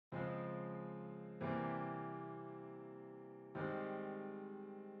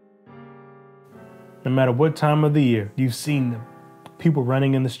No matter what time of the year, you've seen them. People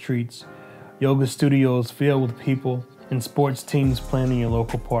running in the streets, yoga studios filled with people, and sports teams playing in your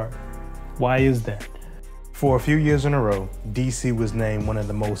local park. Why is that? For a few years in a row, DC was named one of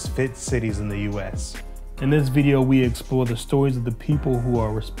the most fit cities in the US. In this video, we explore the stories of the people who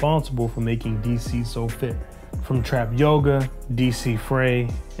are responsible for making DC so fit, from Trap Yoga, DC Fray,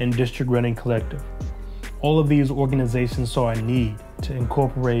 and District Running Collective. All of these organizations saw a need to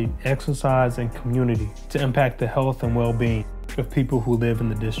incorporate exercise and community to impact the health and well-being of people who live in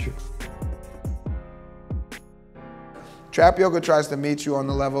the district. Trap Yoga tries to meet you on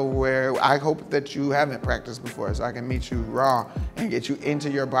the level where I hope that you haven't practiced before, so I can meet you raw and get you into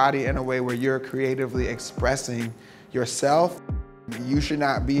your body in a way where you're creatively expressing yourself. You should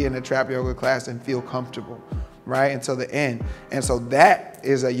not be in a Trap Yoga class and feel comfortable, right, until the end. And so that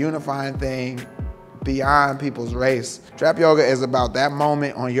is a unifying thing beyond people's race. Trap Yoga is about that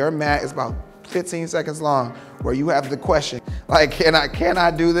moment on your mat. It's about 15 seconds long where you have the question, like, can I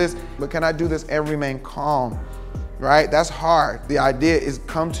do this? But can I do this and remain calm? Right? That's hard. The idea is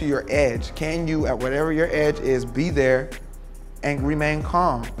come to your edge. Can you, at whatever your edge is, be there and remain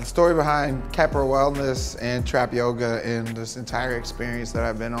calm? The story behind Khepera Wellness and Trap Yoga and this entire experience that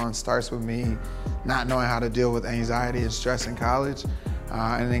I've been on starts with me not knowing how to deal with anxiety and stress in college,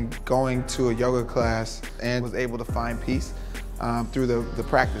 and then going to a yoga class and was able to find peace through the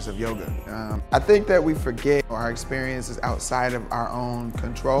practice of yoga. I think that we forget our experiences outside of our own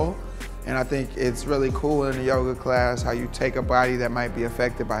control. And I think it's really cool in a yoga class how you take a body that might be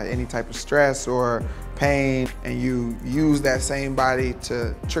affected by any type of stress or pain, and you use that same body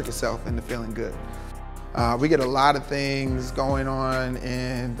to trick yourself into feeling good. We get a lot of things going on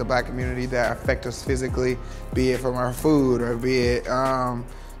in the Black community that affect us physically, be it from our food or be it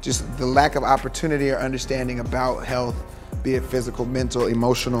just the lack of opportunity or understanding about health, be it physical, mental,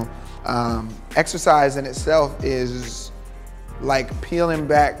 emotional. Exercise in itself is like peeling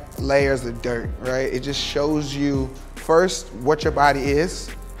back layers of dirt, right? It just shows you first what your body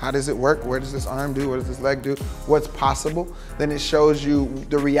is, how does it work, where does this arm do, what does this leg do, what's possible. Then it shows you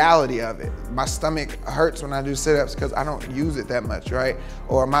the reality of it. My stomach hurts when I do sit-ups because I don't use it that much, right?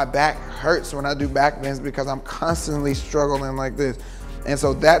 Or my back hurts when I do back bends because I'm constantly struggling like this. And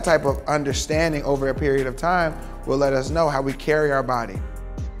so that type of understanding over a period of time will let us know how we carry our body.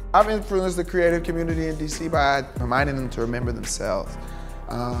 I've influenced the creative community in DC by reminding them to remember themselves.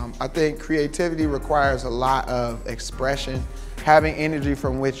 I think creativity requires a lot of expression, having energy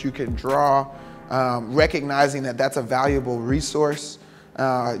from which you can draw, recognizing that that's a valuable resource,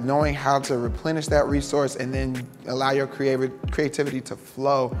 knowing how to replenish that resource and then allow your creativity to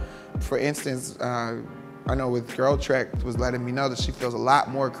flow. For instance, I know with Girl Trek was letting me know that she feels a lot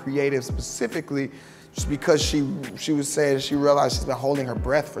more creative specifically just because she was saying she realized she's been holding her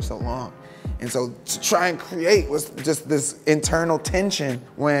breath for so long. And so to try and create was just this internal tension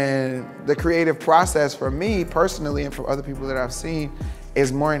when the creative process for me personally and for other people that I've seen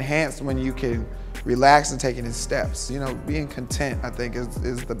is more enhanced when you can relax and take it in steps. You know, being content, I think,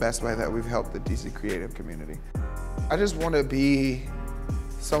 is the best way that we've helped the DC creative community. I just want to be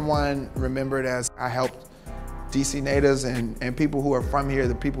someone remembered as I helped DC natives and people who are from here,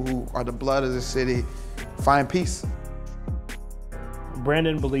 the people who are the blood of the city, find peace.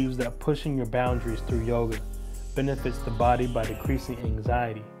 Brandon believes that pushing your boundaries through yoga benefits the body by decreasing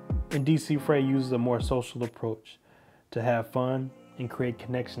anxiety. And DC Fray uses a more social approach to have fun and create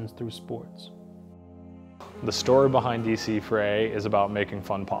connections through sports. The story behind DC Fray is about making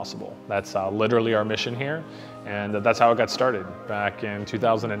fun possible. That's literally our mission here, and that's how it got started. Back in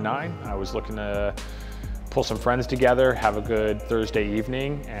 2009, I was looking to pull some friends together, have a good Thursday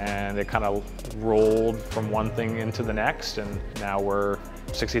evening, and it kind of rolled from one thing into the next, and now we're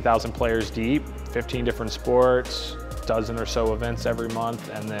 60,000 players deep, 15 different sports, dozen or so events every month,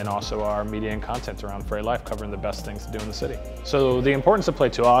 and then also our media and content around Fray Life covering the best things to do in the city. So the importance of play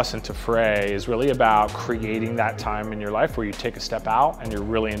to us and to Fray is really about creating that time in your life where you take a step out and you're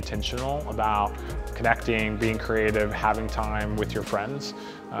really intentional about connecting, being creative, having time with your friends.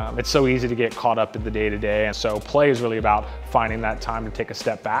 It's so easy to get caught up in the day-to-day, and so play is really about finding that time to take a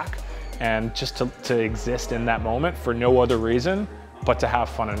step back and just to exist in that moment for no other reason but to have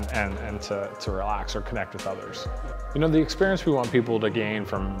fun and to relax or connect with others. You know, the experience we want people to gain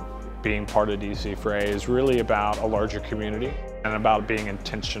from being part of DC Fray is really about a larger community and about being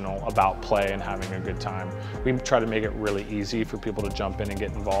intentional about play and having a good time. We try to make it really easy for people to jump in and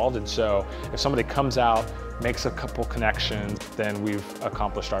get involved, and so if somebody comes out, makes a couple connections, then we've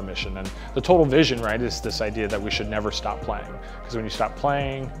accomplished our mission. And the total vision, right, is this idea that we should never stop playing, because when you stop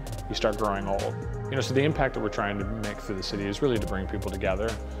playing, you start growing old. You know, so the impact that we're trying to make through the city is really to bring people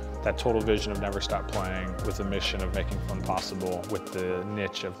together, that total vision of never stop playing with the mission of making fun possible, with the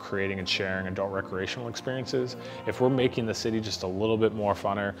niche of creating and sharing adult recreational experiences. If we're making the city just a little bit more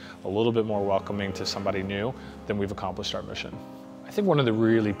funner, a little bit more welcoming to somebody new, then we've accomplished our mission. I think one of the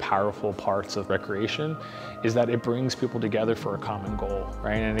really powerful parts of recreation is that it brings people together for a common goal,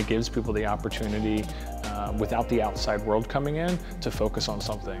 right? And it gives people the opportunity, without the outside world coming in, to focus on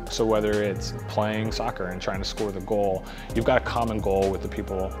something. So whether it's playing soccer and trying to score the goal, you've got a common goal with the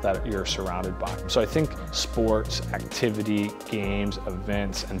people that you're surrounded by. So I think sports, activity, games,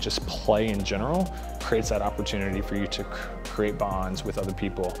 events, and just play in general creates that opportunity for you to create bonds with other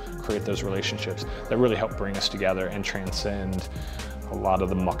people, create those relationships that really help bring us together and transcend a lot of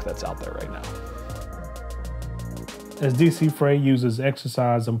the muck that's out there right now. As DC Fray uses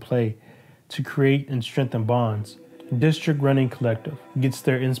exercise and play to create and strengthen bonds, District Running Collective gets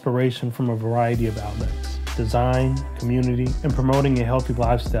their inspiration from a variety of outlets: design, community, and promoting a healthy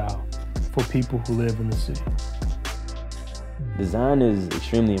lifestyle for people who live in the city. Design is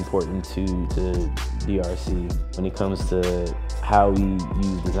extremely important to DRC. When it comes to how we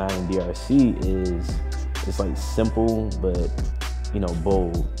use design in DRC, it's like simple but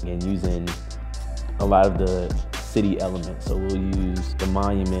bold, and using a lot of the city elements. So we'll use the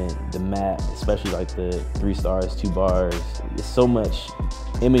monument, the map, especially like the 3 stars, 2 bars. There's so much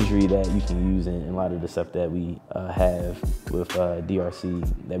imagery that you can use in a lot of the stuff that we have with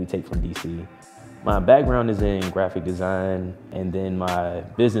DRC that we take from DC. My background is in graphic design, and then my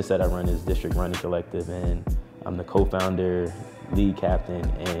business that I run is District Running Collective, and I'm the co-founder, lead captain,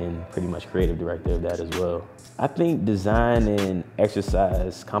 and pretty much creative director of that as well. I think design and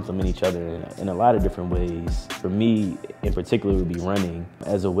exercise complement each other in a lot of different ways. For me, in particular, it would be running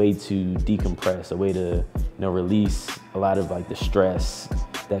as a way to decompress, a way to release a lot of like the stress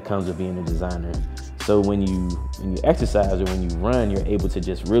that comes with being a designer. So when you exercise or when you run, you're able to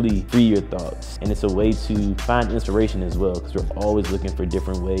just really free your thoughts. And it's a way to find inspiration as well, because we're always looking for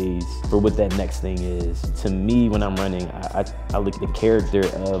different ways for what that next thing is. To me, when I'm running, I look at the character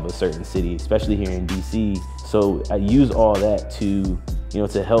of a certain city, especially here in DC. So I use all that to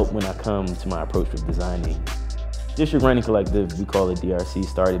help when I come to my approach with designing. District Running Collective, we call it DRC,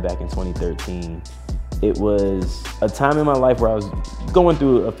 started back in 2013. It was a time in my life where I was going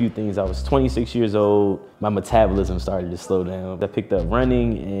through a few things. I was 26 years old. My metabolism started to slow down. I picked up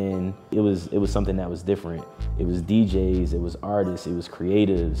running, and it was something that was different. It was DJs, it was artists, it was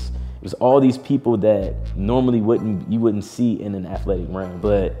creatives. It was all these people that normally you wouldn't see in an athletic run.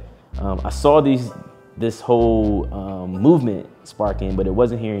 But I saw this whole movement sparking, but it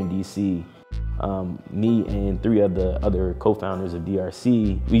wasn't here in DC. Me and 3 of the other co-founders of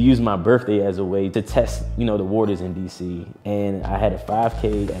DRC, we used my birthday as a way to test, the waters in DC. And I had a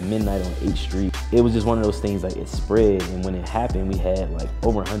 5K at midnight on 8th Street. It was just one of those things, like, it spread. And when it happened, we had like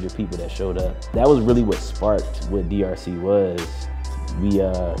over 100 people that showed up. That was really what sparked what DRC was. We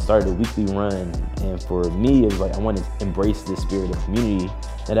started a weekly run. And for me, it was like, I want to embrace this spirit of community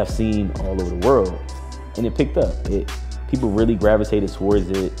that I've seen all over the world. And it picked up. People really gravitated towards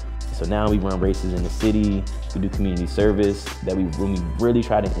it. So now we run races in the city, we do community service, when we really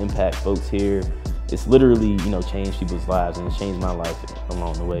try to impact folks here. It's literally, changed people's lives, and it's changed my life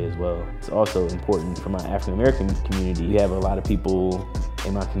along the way as well. It's also important for my African American community. We have a lot of people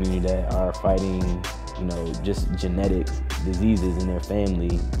in my community that are fighting, just genetic diseases in their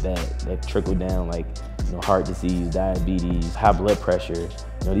family that trickle down, like, heart disease, diabetes, high blood pressure.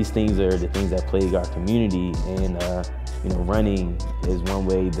 These things are the things that plague our community, and running is one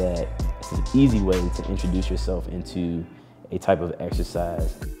way that it's an easy way to introduce yourself into a type of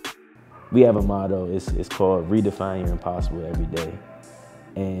exercise. We have a motto, it's called redefine your impossible every day.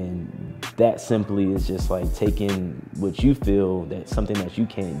 And that simply is just like taking what you feel that's something that you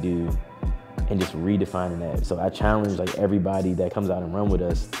can't do and just redefining that. So I challenge like everybody that comes out and run with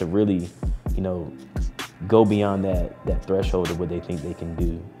us to really, go beyond that threshold of what they think they can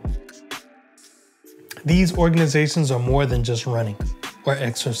do. These organizations are more than just running or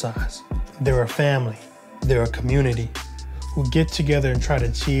exercise. They're a family, they're a community who get together and try to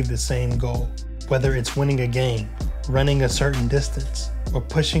achieve the same goal, whether it's winning a game, running a certain distance, or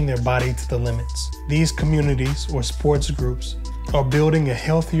pushing their body to the limits. These communities or sports groups are building a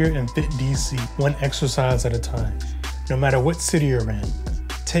healthier and fit DC, one exercise at a time. No matter what city you're in,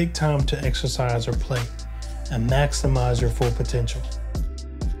 take time to exercise or play and maximize your full potential.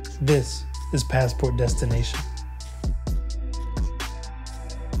 This is Passport Destination.